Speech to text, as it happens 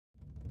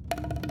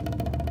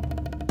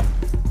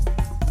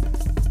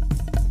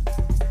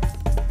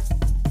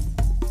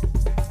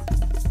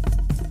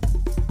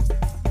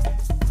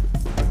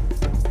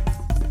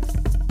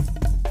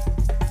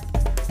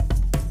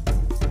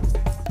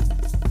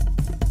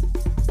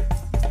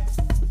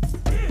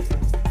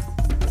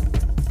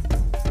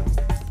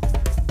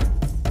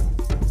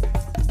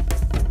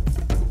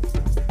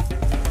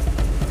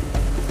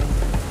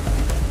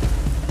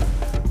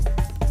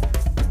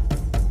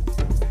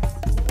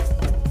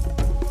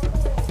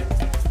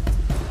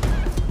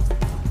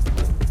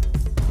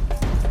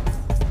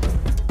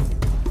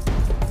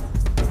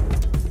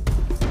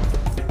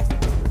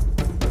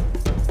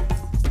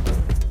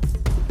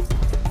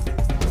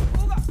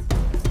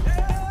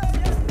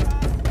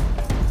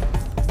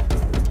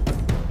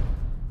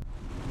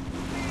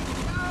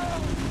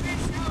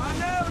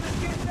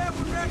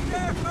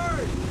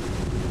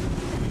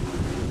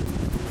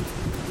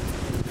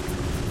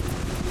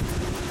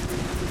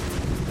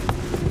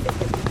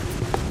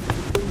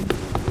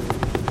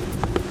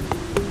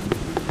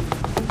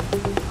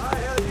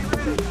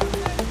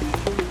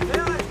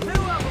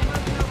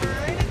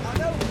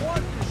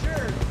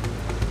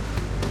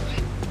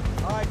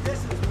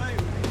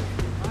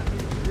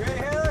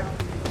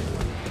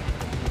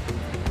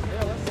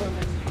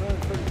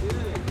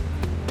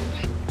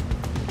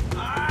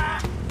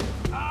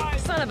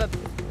son of a...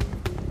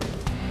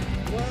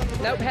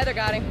 Nope, Heather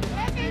got him. Go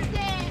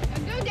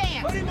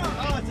down. Put him on.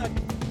 Oh, it's a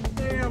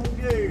damn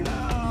good.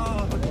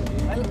 Oh.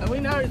 We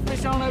know there's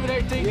fish on over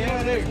there, too.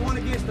 Yeah, there's one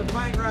against the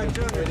bank right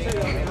under too.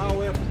 I mean, all the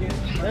way up against.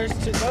 There's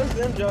two, both of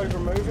them jugs are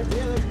moving.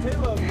 Yeah, there's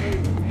two of them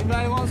moving.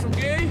 Anybody want some goo?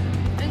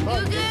 And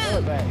goo-goo.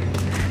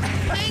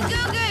 And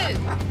goo-goo.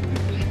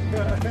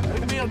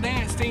 Look at Bill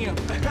dance to him.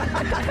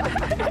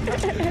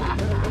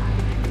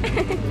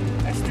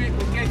 That's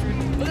strictly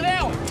catching. Look at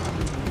that one.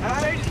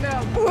 I just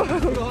now.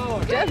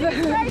 Jeff. Man,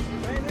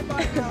 they're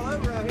biting all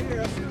over out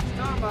here. I see what you're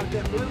talking about.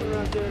 That blue one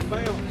right there is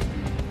bouncing.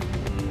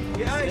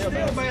 Yeah, he's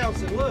still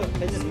bouncing. Look.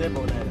 They're just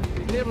nibbling at it.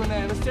 He's nibbling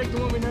at it. Let's check the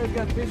one we know has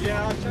got fish.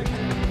 Yeah, I'll check it.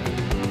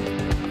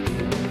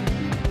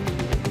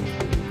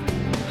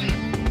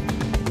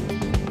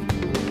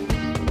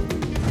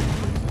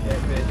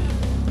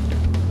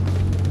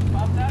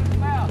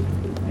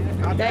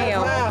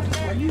 Damn.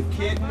 Are you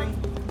kidding me?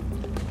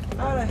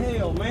 How the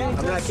hell, man?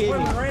 He's not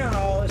swimming around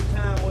all this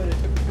time with it.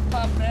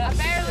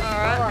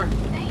 Alright.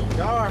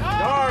 Gar.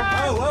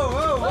 Oh,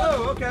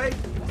 whoa, okay.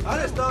 I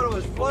just thought it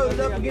was floated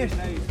up against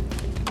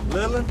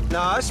little one.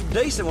 No, that's a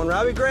decent one,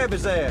 Robbie. Grab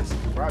his ass.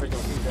 Robbie's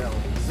gonna keep that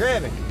one.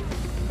 Grab him.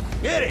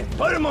 Get him.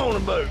 Put him on the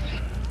boat.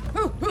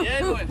 Yeah,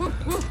 good one.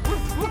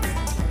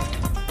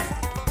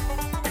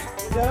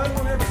 Did the other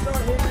one ever start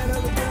hitting that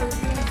other guy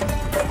again?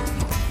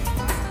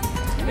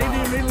 He didn't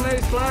even let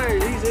his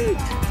flyers. He's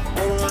hooked.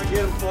 Hold on, I'll get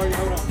him for you.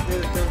 Hold on. Get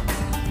it to him.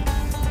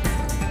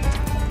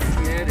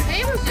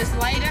 He was just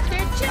laid up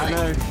there I chilling.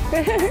 know.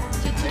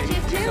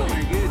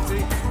 Chilling. Good,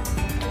 see?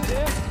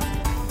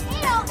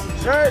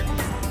 Shirt.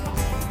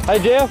 Hey,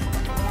 Jeff.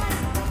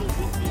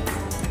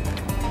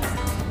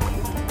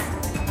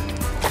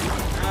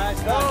 Nice.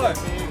 Hold on to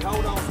it.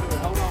 Hold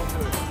on to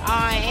it. I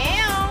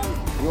am.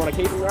 You want to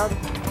keep him, Robbie?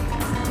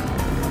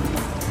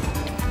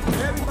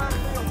 Everybody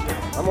else, man.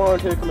 I'm on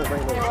to. Come here,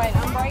 bring him Here, over. wait,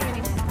 I'm bringing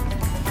him.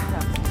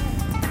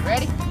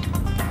 Ready?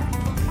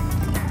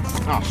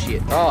 Oh,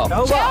 shit. Oh.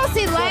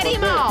 Chelsea let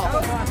him off.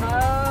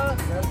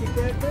 Gotta keep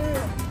that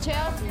down.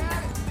 Chelsea.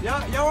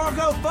 Y'all want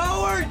to go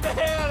forward?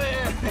 Hell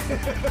yeah.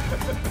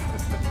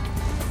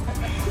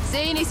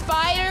 See any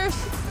spiders?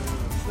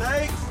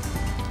 Snakes.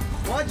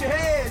 Watch your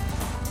head.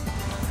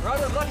 Right,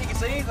 look like you can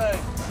see anything.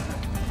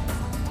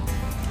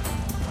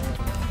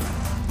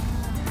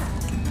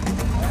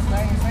 That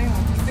thing is saying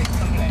with the stick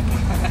on that.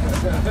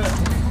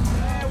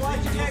 Hey,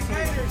 watching that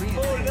gator. He's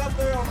pulling it up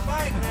there on the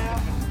bank now.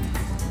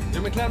 You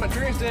want me to climb my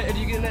tree instead? Did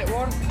you get in that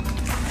water?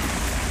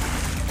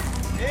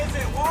 Is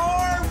it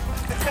warm?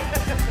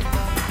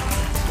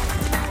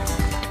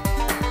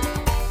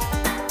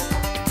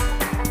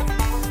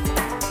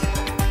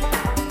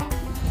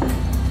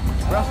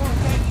 I'm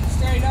taking it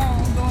straight on.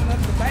 I'm going up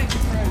the bank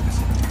approach.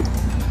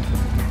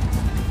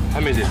 How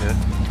many is it,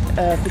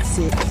 man?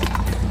 56.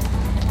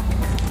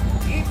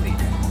 Empty.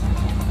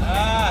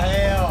 Ah,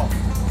 hell.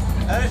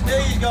 This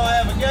dude's gonna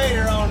have a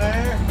gator on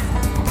there.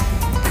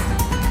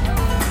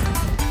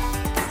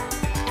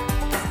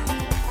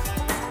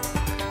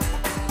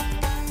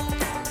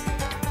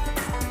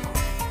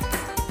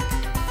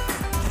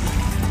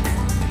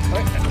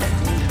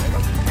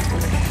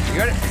 You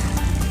got it?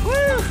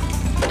 Woo!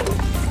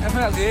 That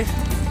felt good.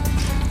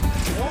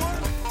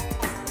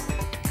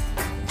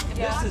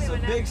 This is a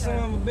big son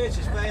of a bitch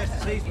as fast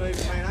as he's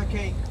moving, man. I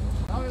can't.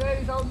 Only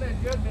lady's holding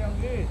that jug down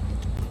good.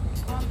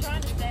 I'm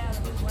trying to stay out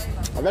of his way.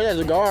 I bet that's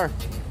a gar.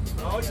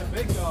 Oh, it's a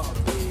big dog.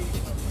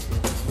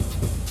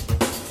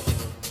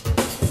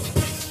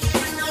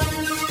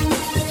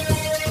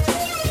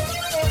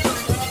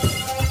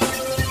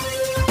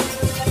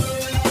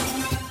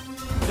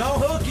 Don't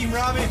hook him,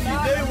 Robbie. If you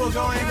do, we're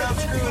going to end up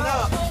screwing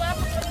up.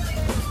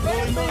 Pull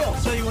him up.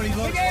 See what he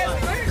looks like.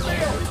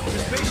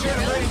 Just be sure to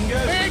let him go.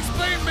 Big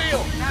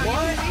spoonbill.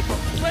 What?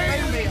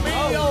 Spoonbill.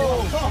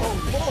 Oh,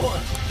 boy.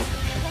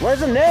 Where's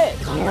the net?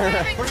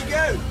 Where'd he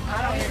go?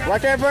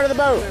 Right there in front of the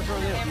boat.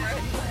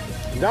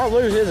 Don't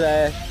lose his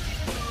ass.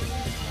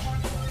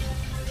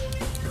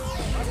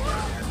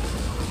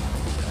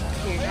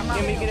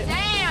 Give me get it.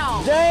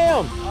 Down.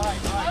 Damn! You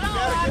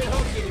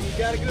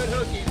got a good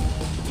hook in.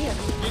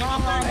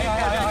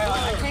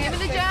 Give me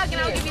the jug and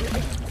I'll give you the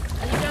jug.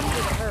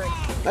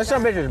 That son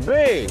of a bitch is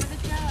big.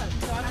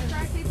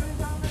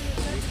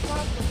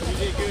 You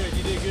did good.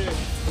 You did good.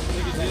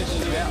 Look at this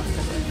shit.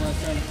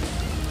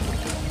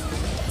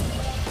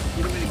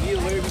 Get him in the gear,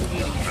 wherever you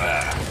get him.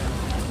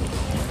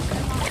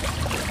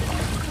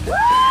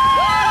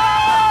 Woo!